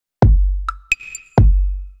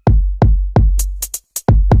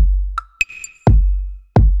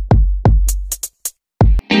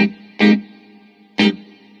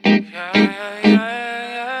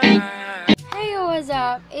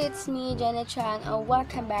Jenay-chan, and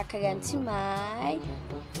welcome back again to my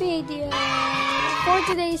video. For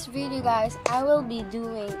today's video, guys, I will be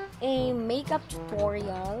doing a makeup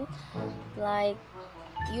tutorial. Like,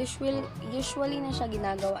 usually na siya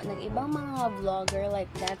ginagawa ng ibang mga vlogger like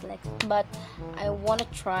that, but I wanna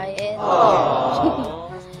try it.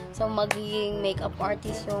 So, magiging makeup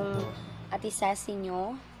artist yung ate sessy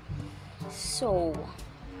nyo. So,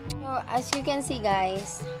 as you can see,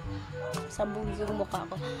 guys, sabog yung mukha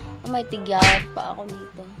ko. May tigyawat pa ako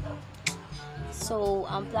dito. So,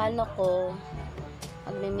 ang plano ko,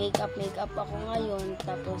 magme-makeup ako ngayon,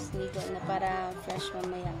 tapos ligo na para fresh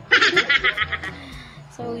mamaya.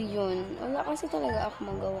 So, yun. Wala kasi talaga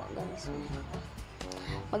ako magawa, guys.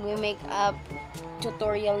 Magme-makeup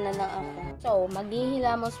tutorial na lang ako. So,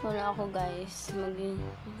 maghihilamos muna ako, guys.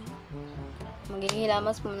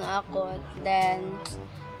 Maghihilamos muna ako. Then,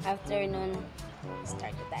 after nun,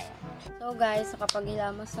 start na tayo. So, guys,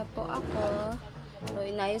 nakapaghilamos na po ako. So,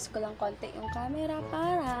 inayos ko lang konti yung camera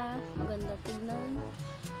para maganda tignan.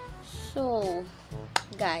 So,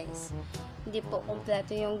 guys, hindi po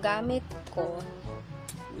kompleto yung gamit ko.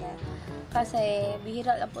 Yeah. Kasi,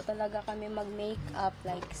 bihira lang po talaga kami mag-makeup.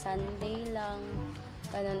 Like, Sunday lang.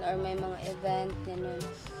 Ganun, or may mga event, ganun.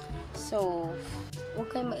 So, huwag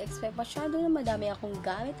kayo mag-expect masyado na madami akong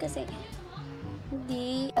gamit kasi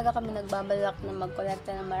hindi talaga kami nagbabalak na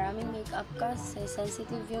mag-collecta ng maraming makeup kasi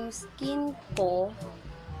sensitive yung skin ko.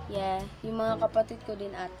 Yeah, yung mga kapatid ko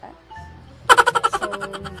din ata. So,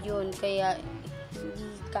 yun. Kaya, hindi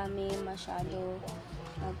kami masyado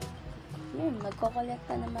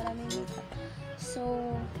magko-collecta ng maraming makeup.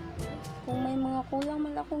 So, kung may mga kulang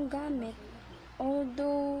man akong gamit,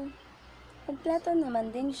 although, kompleto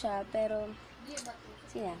naman din siya, pero,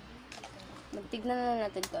 siya, magtignan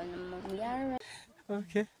na natin kung ano mangyari.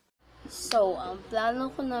 Okay. So, ang plano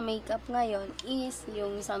ko na makeup ngayon is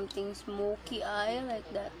yung something smoky eye, like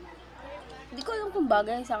that. Hindi ko alam kung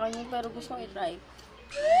bagay sa akin yun, pero gusto ko i-try.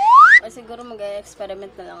 Kasi siguro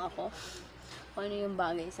mag-experiment na lang ako kung ano yung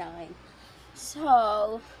bagay sa akin. So,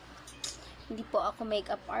 hindi po ako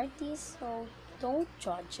makeup artist, so don't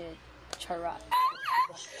judge it. Charot.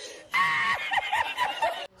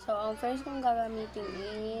 So, ang first kong gagamitin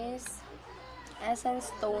is essence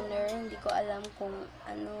toner. Hindi ko alam kung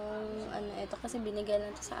ano ito kasi binigay lang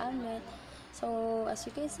ito sa amin. So, as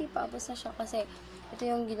you can see, paubos na siya kasi ito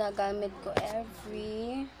yung ginagamit ko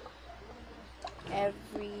every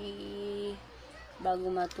bago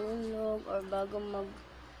matulog or bago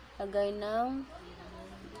maglagay ng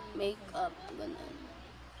makeup. Ganun.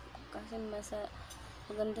 Kasi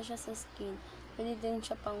maganda siya sa skin. Pwede din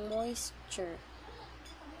siya pang moisture.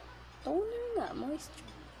 Toner nga, moisture.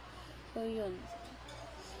 So, yun.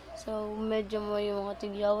 So, medyo mo yung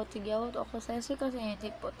mga tigyawat ako sessy kasi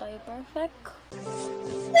hindi po tayo perfect.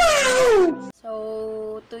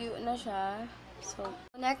 So, tuyo na siya. So,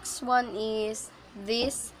 next one is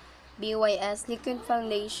this BYS Liquid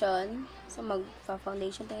Foundation. So,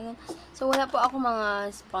 magpa-foundation tayo. So, wala po ako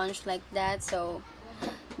mga sponge like that. So,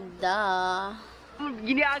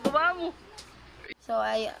 Ginagawa mo! So,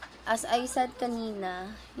 as I said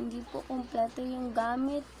kanina, hindi po kompleto yung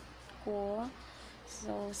gamit ko.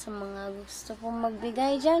 So, sa mga gusto pong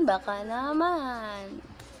magbigay dyan, baka naman.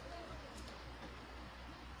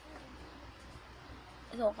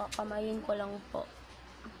 So, kakamayin ko lang po.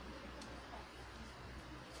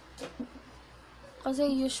 Kasi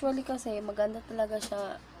usually kasi maganda talaga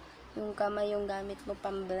siya yung kamay yung gamit mo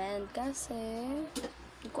pang blend kasi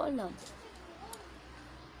hindi ko alam.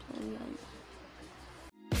 So, yan.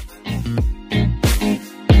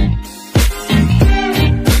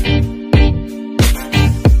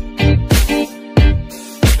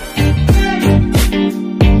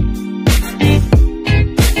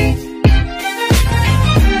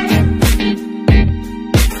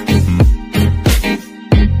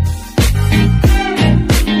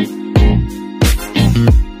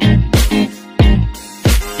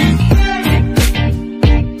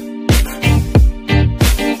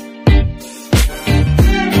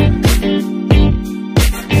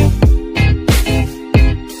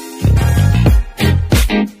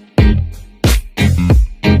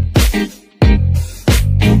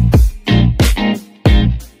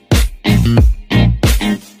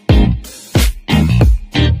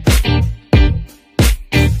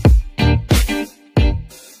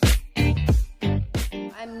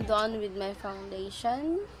 I'm done with my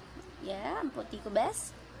foundation. Yeah, ang puti ko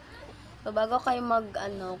best. So, bago kayo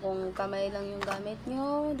kung kamay lang yung gamit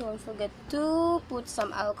nyo, don't forget to put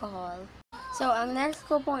some alcohol. So, ang next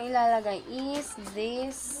ko pong ilalagay is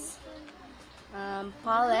this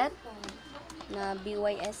palette na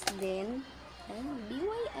BYS din. Ayan,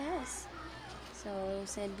 BYS.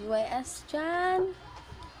 send BYS dyan.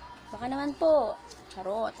 Baka naman po.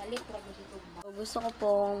 Charot. Gusto ko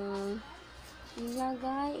pong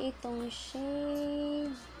ilagay itong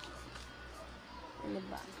shade. Ano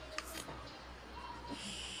ba?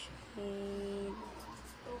 Shade.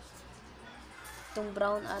 Itong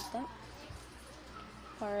brown ata.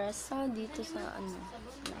 Para sa dito sa ano.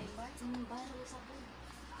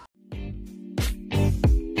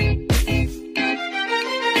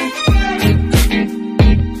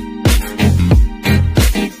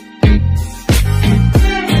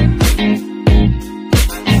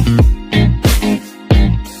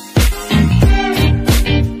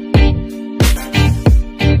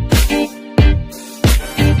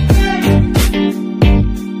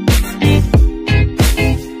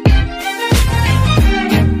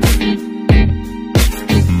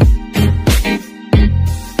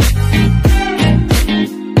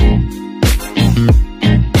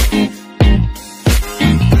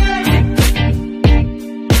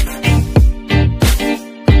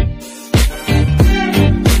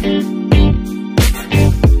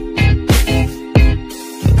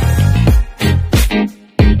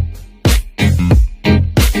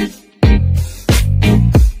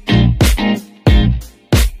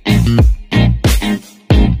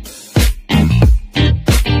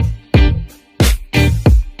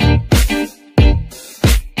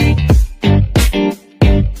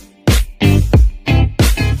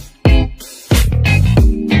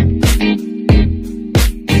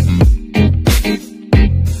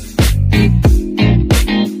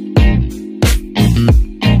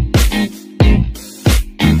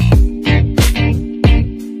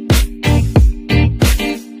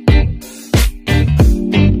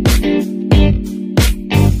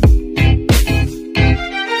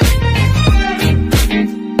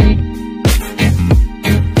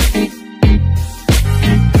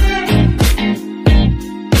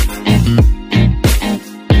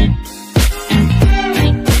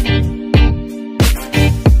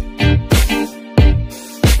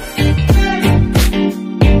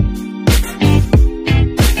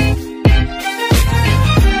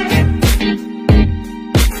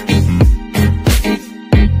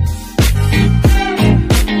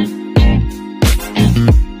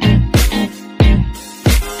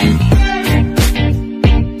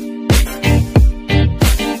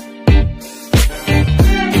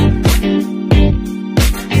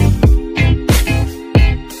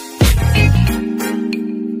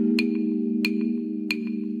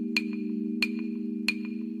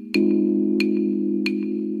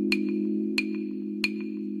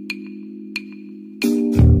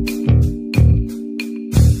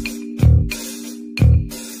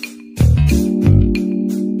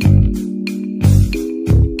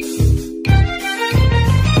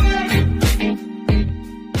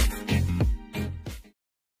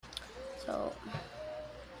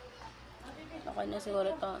 Okay na siguro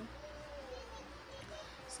to.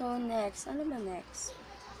 So, next. Ano ba next?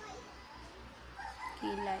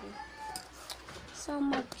 Kilay. So,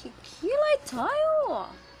 magkikilay tayo!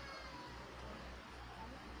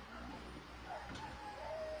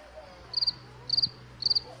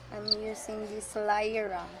 I'm using this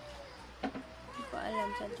Lyra. Hindi ko alam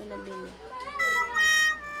saan ito nabili.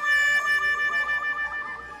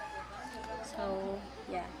 So,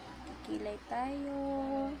 yeah. Kilay tayo.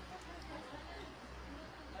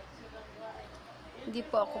 Hindi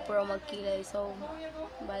po ako pro magkilay. So,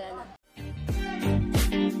 bala na.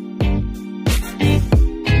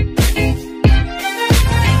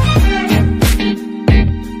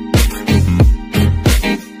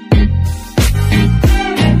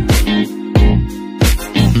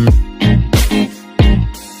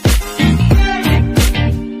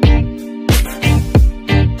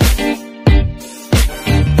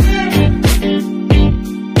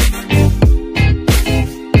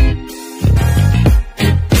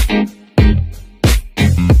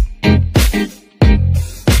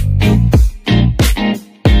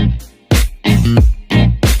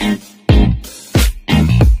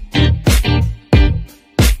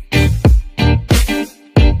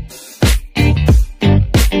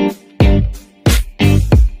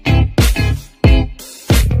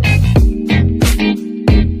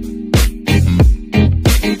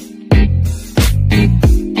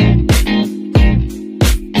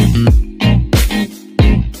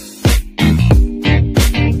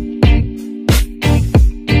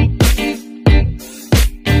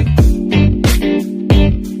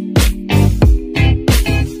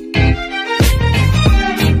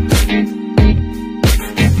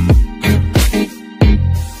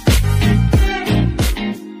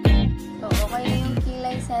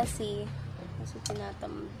 Sessy. Kasi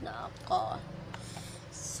tinatamad na ako.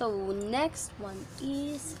 So, next one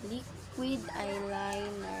is liquid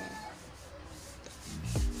eyeliner.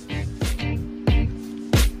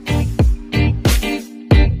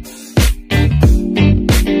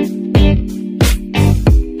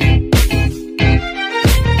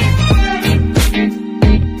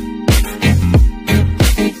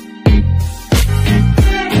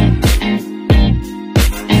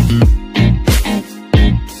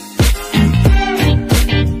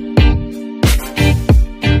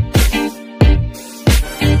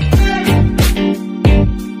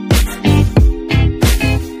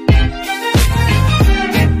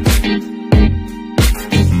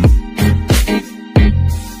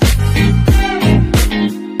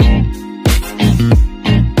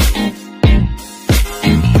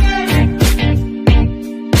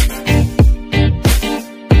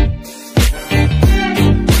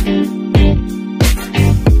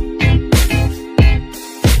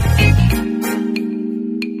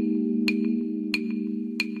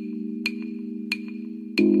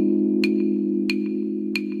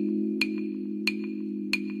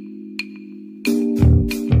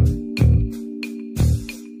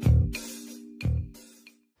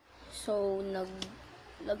 So,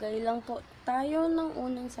 naglagay lang po tayo ng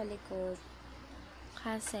unang sa likod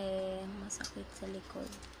kasi masakit sa likod.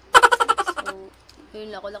 So, yun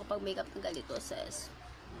ako nakapag-makeup ng ganito, sis.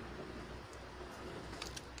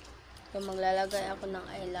 So, maglalagay ako ng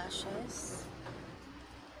eyelashes.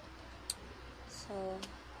 So,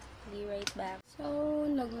 be right back. So,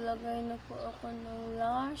 naglagay na po ako ng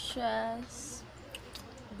lashes.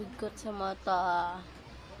 Bigot sa mata.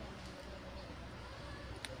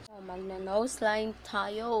 Magna-nose line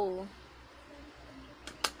tayo.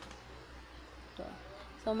 Ito.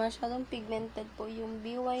 So, masyadong pigmented po yung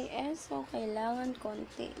BYS. So, kailangan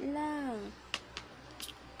konti lang.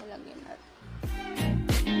 Palagyan natin.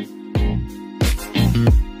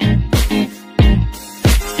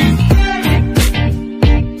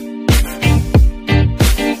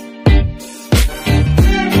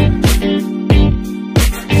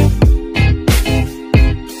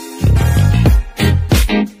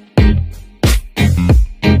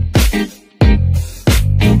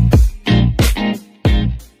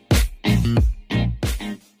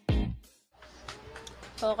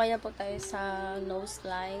 So, kaya po tayo sa nose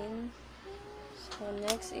line. So,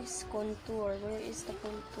 next is contour. Where is the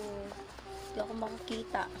contour? Hindi ako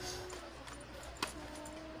makakita.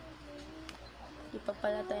 Hindi pa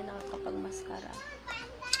pala tayo nakakapag-mascara.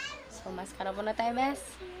 So, mascara muna tayo, bes.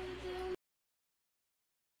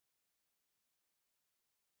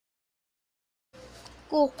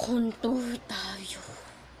 Kukontour tayo.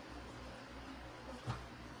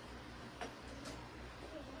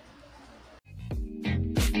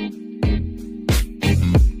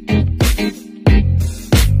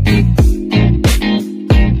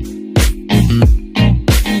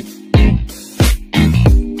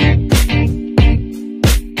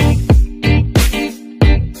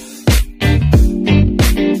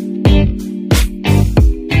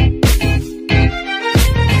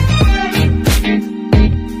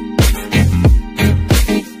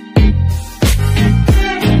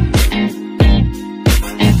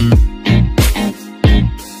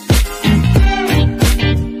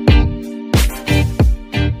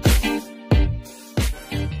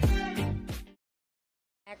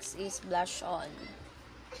 Next is blush on.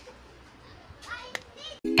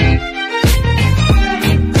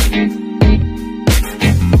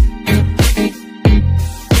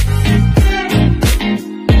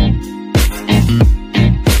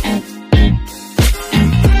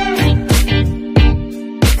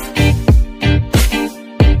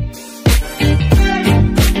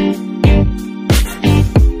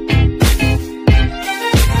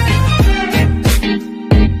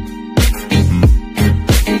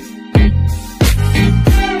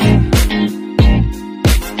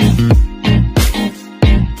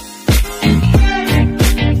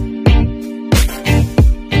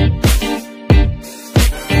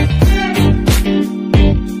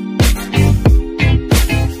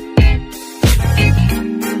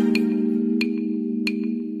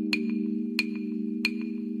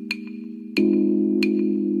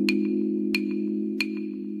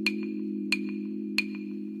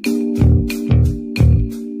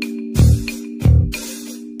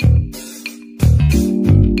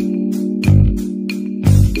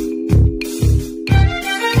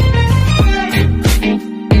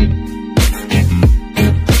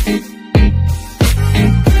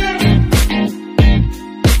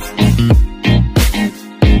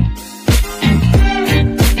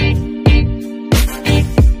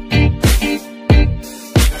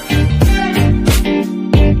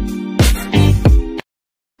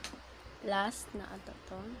 last na ato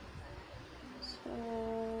to. So,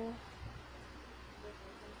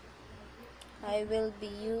 I will be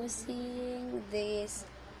using this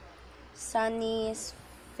Sunny's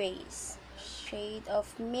Face shade of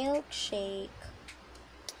milkshake.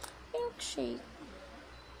 Milkshake.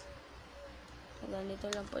 So, ganito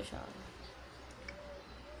lang po siya.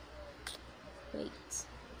 Wait.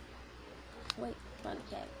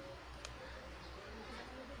 Okay.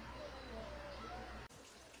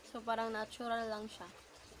 So, parang natural lang siya.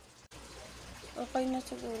 Okay na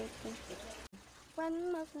siguro ito.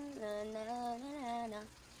 One more na.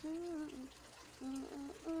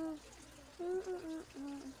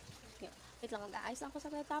 Wait lang, mag-aayos lang ako sa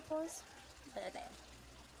tapos. Tayo.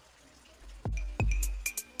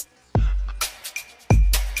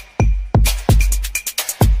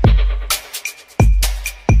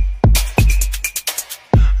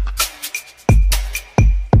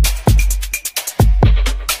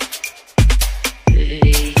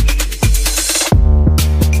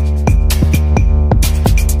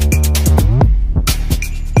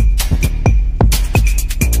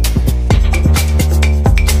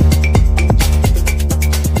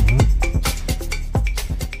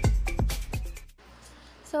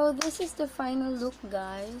 So, this is the final look,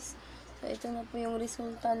 guys. So, ito na po yung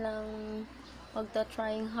resulta ng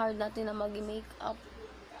pagta-trying hard natin na mag-makeup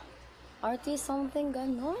artist, something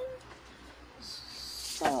ganon.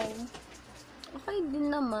 So, okay din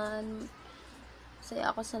naman.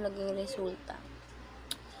 Masaya ako sa naging resulta.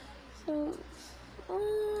 So,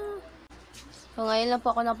 ngayon lang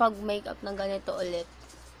po ako napag-makeup ng ganito ulit.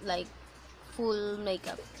 Like, full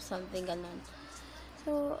makeup, something ganon.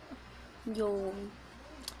 So, yung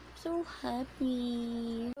so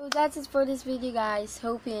happy. So that's it for this video, guys.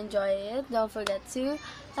 Hope you enjoy it. Don't forget to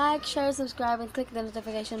like, share, subscribe, and click the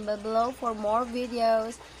notification bell below for more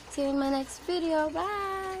videos. See you in my next video.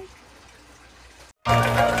 Bye.